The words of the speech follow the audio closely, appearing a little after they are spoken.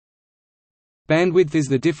Bandwidth is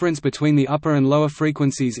the difference between the upper and lower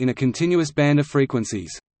frequencies in a continuous band of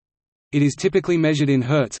frequencies. It is typically measured in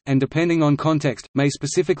Hz, and depending on context, may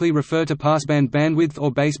specifically refer to passband bandwidth or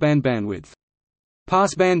baseband bandwidth.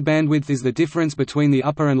 Passband bandwidth is the difference between the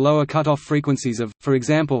upper and lower cutoff frequencies of, for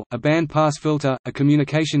example, a band-pass filter, a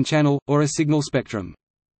communication channel, or a signal spectrum.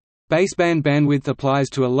 Baseband bandwidth applies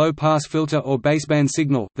to a low-pass filter or baseband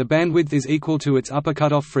signal. The bandwidth is equal to its upper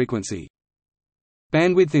cutoff frequency.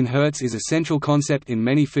 Bandwidth in Hertz is a central concept in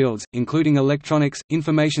many fields, including electronics,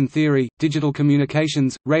 information theory, digital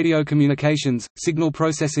communications, radio communications, signal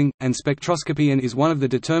processing, and spectroscopy, and is one of the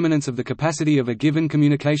determinants of the capacity of a given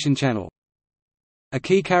communication channel. A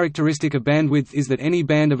key characteristic of bandwidth is that any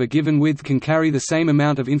band of a given width can carry the same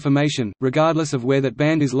amount of information, regardless of where that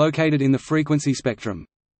band is located in the frequency spectrum.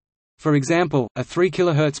 For example, a 3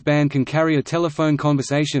 kHz band can carry a telephone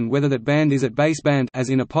conversation whether that band is at baseband as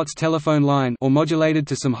in a POTS telephone line or modulated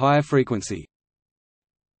to some higher frequency.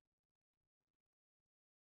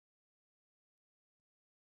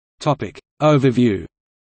 Overview.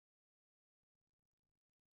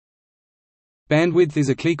 Bandwidth is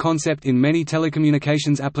a key concept in many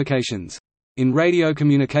telecommunications applications. In radio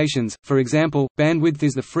communications, for example, bandwidth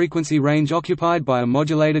is the frequency range occupied by a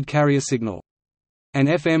modulated carrier signal. An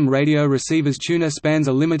FM radio receiver's tuner spans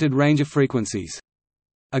a limited range of frequencies.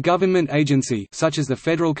 A government agency, such as the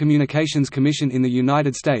Federal Communications Commission in the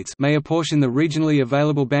United States, may apportion the regionally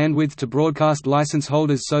available bandwidth to broadcast license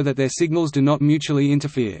holders so that their signals do not mutually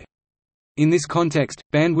interfere. In this context,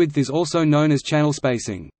 bandwidth is also known as channel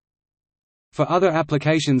spacing. For other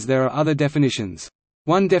applications there are other definitions.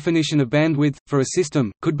 One definition of bandwidth, for a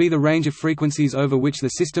system, could be the range of frequencies over which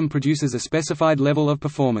the system produces a specified level of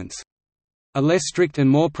performance. A less strict and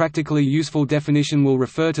more practically useful definition will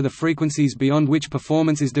refer to the frequencies beyond which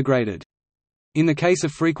performance is degraded. In the case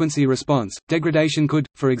of frequency response, degradation could,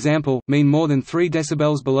 for example, mean more than 3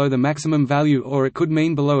 dB below the maximum value, or it could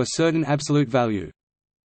mean below a certain absolute value.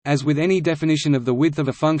 As with any definition of the width of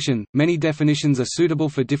a function, many definitions are suitable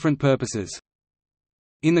for different purposes.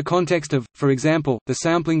 In the context of, for example, the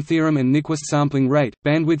sampling theorem and Nyquist sampling rate,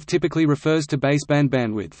 bandwidth typically refers to baseband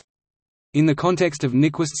bandwidth. In the context of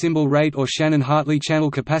Nyquist symbol rate or Shannon-Hartley channel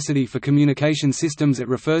capacity for communication systems, it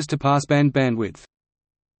refers to passband bandwidth.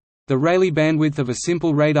 The Rayleigh bandwidth of a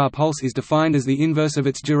simple radar pulse is defined as the inverse of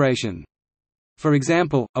its duration. For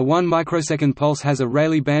example, a 1 microsecond pulse has a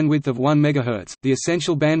Rayleigh bandwidth of 1 MHz. The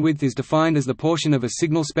essential bandwidth is defined as the portion of a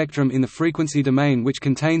signal spectrum in the frequency domain which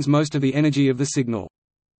contains most of the energy of the signal.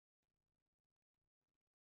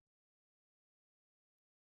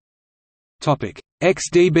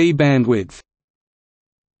 XdB bandwidth.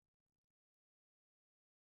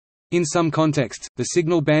 In some contexts, the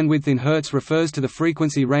signal bandwidth in Hz refers to the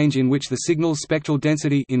frequency range in which the signal's spectral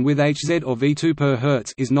density in with Hz or V2 per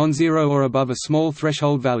Hz is non-zero or above a small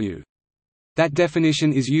threshold value. That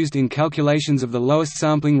definition is used in calculations of the lowest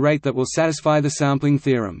sampling rate that will satisfy the sampling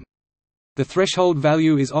theorem. The threshold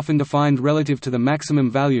value is often defined relative to the maximum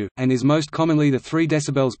value, and is most commonly the 3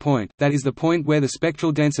 dB point, that is the point where the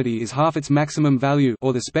spectral density is half its maximum value,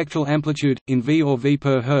 or the spectral amplitude, in V or V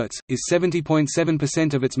per Hz, is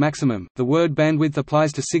 70.7% of its maximum. The word bandwidth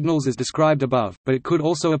applies to signals as described above, but it could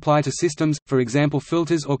also apply to systems, for example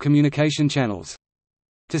filters or communication channels.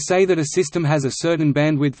 To say that a system has a certain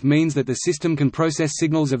bandwidth means that the system can process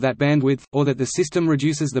signals of that bandwidth, or that the system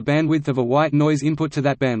reduces the bandwidth of a white noise input to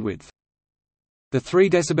that bandwidth. The 3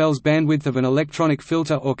 dB bandwidth of an electronic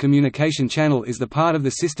filter or communication channel is the part of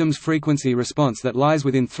the system's frequency response that lies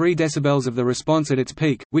within 3 dB of the response at its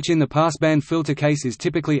peak, which in the passband filter case is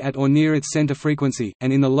typically at or near its center frequency,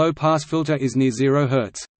 and in the low-pass filter is near 0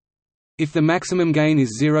 Hz. If the maximum gain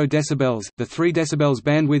is 0 dB, the 3 dB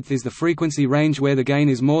bandwidth is the frequency range where the gain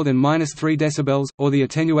is more than -3 dB, or the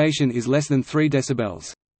attenuation is less than 3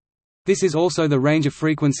 dB. This is also the range of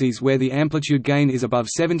frequencies where the amplitude gain is above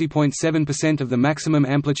 70.7% of the maximum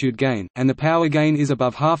amplitude gain, and the power gain is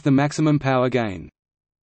above half the maximum power gain.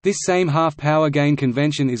 This same half-power gain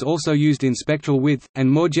convention is also used in spectral width, and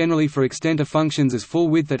more generally for extent of functions as full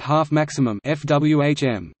width at half maximum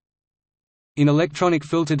FWHM. In electronic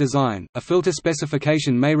filter design, a filter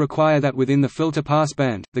specification may require that within the filter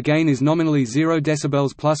passband, the gain is nominally 0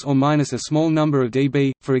 dB plus or minus a small number of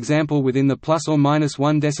dB, for example within the plus or minus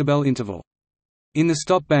 1 dB interval. In the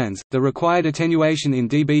stop bands, the required attenuation in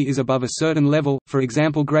dB is above a certain level, for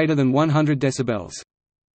example greater than 100 dB.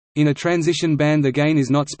 In a transition band the gain is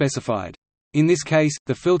not specified. In this case,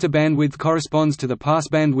 the filter bandwidth corresponds to the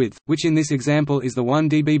passband width, which in this example is the 1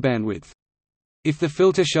 dB bandwidth. If the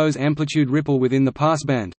filter shows amplitude ripple within the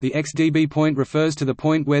passband, the XdB point refers to the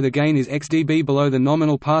point where the gain is XdB below the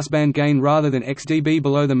nominal passband gain rather than XdB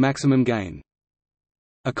below the maximum gain.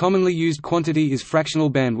 A commonly used quantity is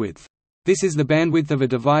fractional bandwidth. This is the bandwidth of a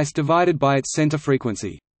device divided by its center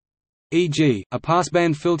frequency. E.g., a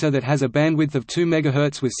passband filter that has a bandwidth of 2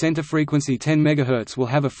 MHz with center frequency 10 MHz will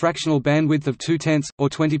have a fractional bandwidth of 0.2 or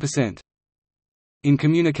 20%. In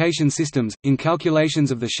communication systems, in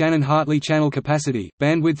calculations of the Shannon-Hartley channel capacity,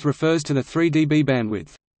 bandwidth refers to the 3 dB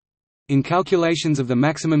bandwidth. In calculations of the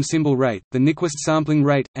maximum symbol rate, the Nyquist sampling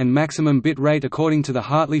rate, and maximum bit rate according to the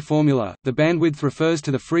Hartley formula, the bandwidth refers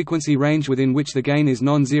to the frequency range within which the gain is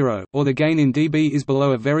non-zero, or the gain in dB is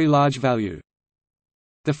below a very large value.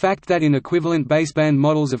 The fact that in equivalent baseband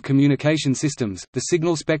models of communication systems, the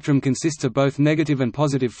signal spectrum consists of both negative and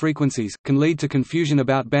positive frequencies, can lead to confusion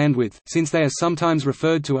about bandwidth, since they are sometimes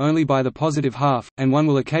referred to only by the positive half, and one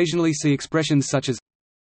will occasionally see expressions such as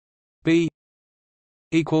B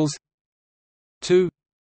equals 2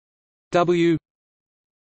 W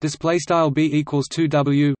display style B equals 2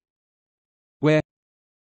 W, where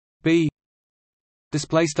B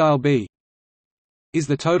display style B is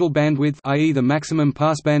the total bandwidth, i.e. the maximum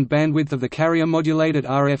passband bandwidth of the carrier-modulated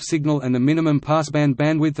RF signal and the minimum passband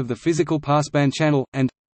bandwidth of the physical passband channel, and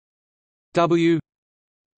W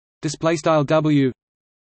W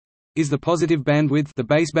is the positive bandwidth, the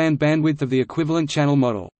baseband bandwidth of the equivalent channel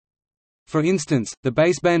model. For instance, the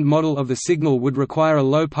baseband model of the signal would require a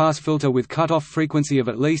low-pass filter with cutoff frequency of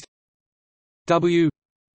at least W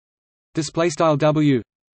W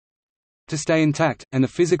to stay intact, and the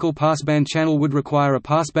physical passband channel would require a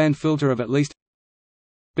passband filter of at least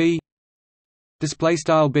B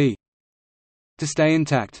B to stay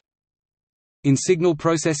intact. In signal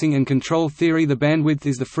processing and control theory, the bandwidth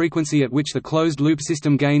is the frequency at which the closed-loop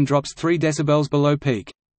system gain drops 3 dB below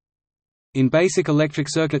peak. In basic electric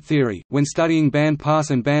circuit theory, when studying band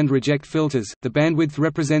pass and band reject filters, the bandwidth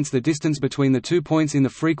represents the distance between the 2 points in the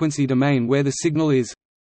frequency domain where the signal is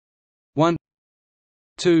 1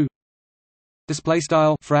 2 display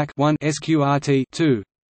style frac 1 sqrt 2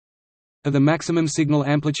 of the maximum signal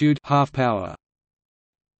amplitude half power.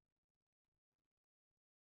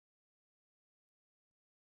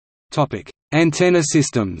 Topic: Antenna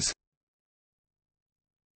systems.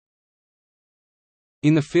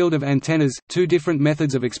 In the field of antennas, two different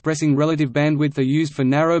methods of expressing relative bandwidth are used for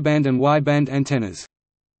narrowband and wideband antennas.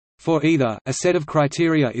 For either, a set of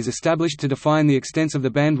criteria is established to define the extents of the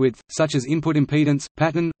bandwidth, such as input impedance,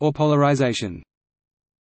 pattern, or polarization.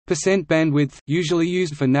 Percent bandwidth, usually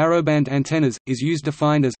used for narrowband antennas, is used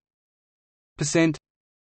defined as percent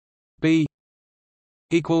B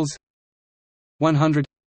equals 100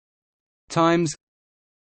 times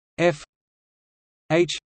F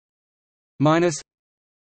H minus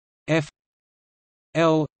F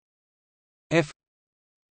L F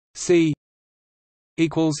C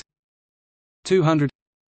equals 200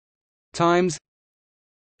 times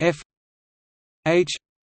F H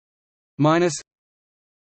minus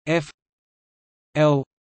F L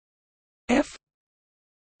F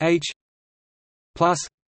H plus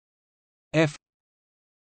F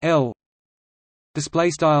L. Display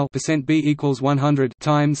style percent B equals 100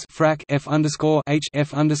 times frac F underscore H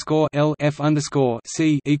F underscore L F underscore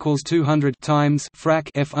C equals 200 times frac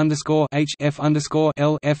F underscore H F underscore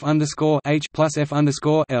L F underscore H plus F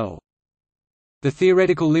underscore L. The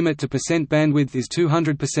theoretical limit to percent bandwidth is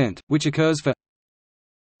 200%, which occurs for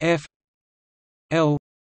F L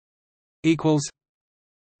equals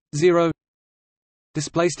 0.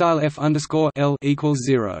 Display style F underscore L equals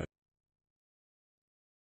 0.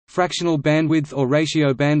 Fractional bandwidth or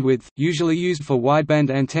ratio bandwidth, usually used for wideband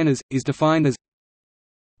antennas, is defined as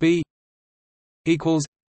B equals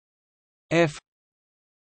F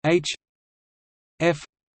H F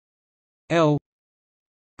L.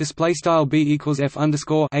 Display style B equals F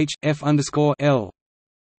underscore H F underscore L,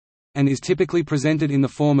 and is typically presented in the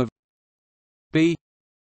form of B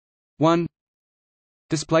 1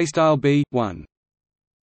 display style B 1.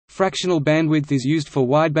 Fractional bandwidth is used for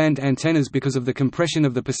wideband antennas because of the compression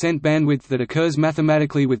of the percent bandwidth that occurs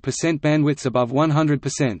mathematically with percent bandwidths above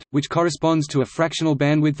 100%, which corresponds to a fractional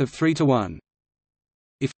bandwidth of 3 to 1.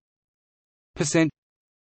 If percent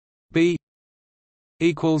B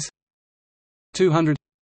equals 200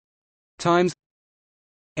 times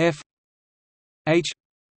F H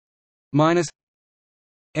minus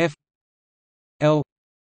F L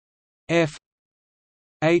F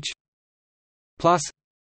H plus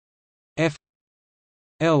F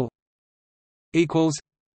L equals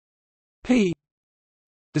P.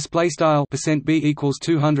 Display style percent B equals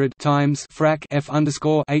 200 times frac F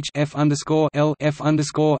underscore H F underscore L F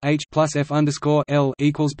underscore H plus F underscore L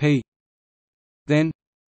equals P. Then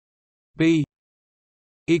B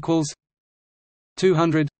equals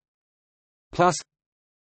 200 plus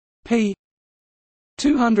P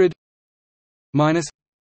 200 minus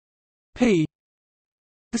p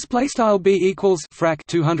display style b equals frac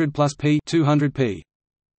 200 plus p 200 p.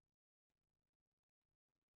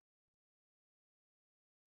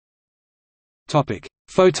 Topic: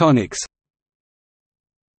 Photonics.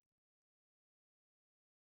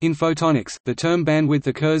 In photonics, the term bandwidth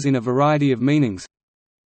occurs in a variety of meanings.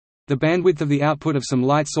 The bandwidth of the output of some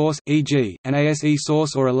light source, e.g., an ASE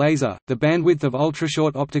source or a laser. The bandwidth of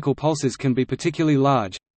ultrashort optical pulses can be particularly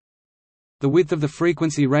large. The width of the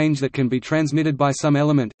frequency range that can be transmitted by some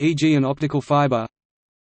element, e.g. an optical fiber.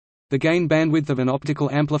 The gain bandwidth of an optical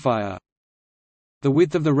amplifier. The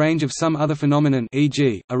width of the range of some other phenomenon,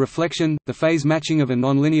 e.g., a reflection, the phase matching of a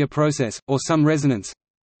nonlinear process, or some resonance.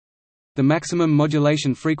 The maximum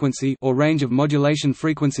modulation frequency or range of modulation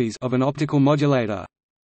frequencies of an optical modulator.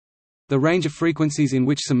 The range of frequencies in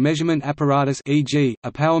which some measurement apparatus, e.g.,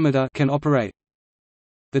 a powermeter, can operate.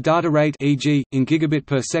 The data rate, e.g., in gigabit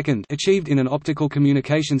per second, achieved in an optical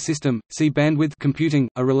communication system. See bandwidth computing.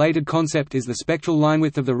 A related concept is the spectral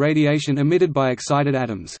linewidth of the radiation emitted by excited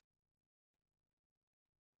atoms.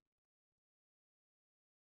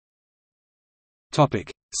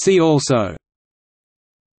 Topic: See also.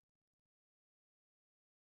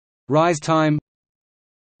 Rise time.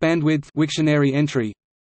 Bandwidth Wiktionary entry.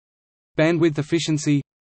 Bandwidth efficiency.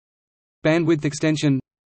 Bandwidth extension.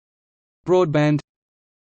 Broadband.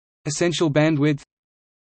 Essential bandwidth.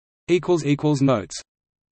 Notes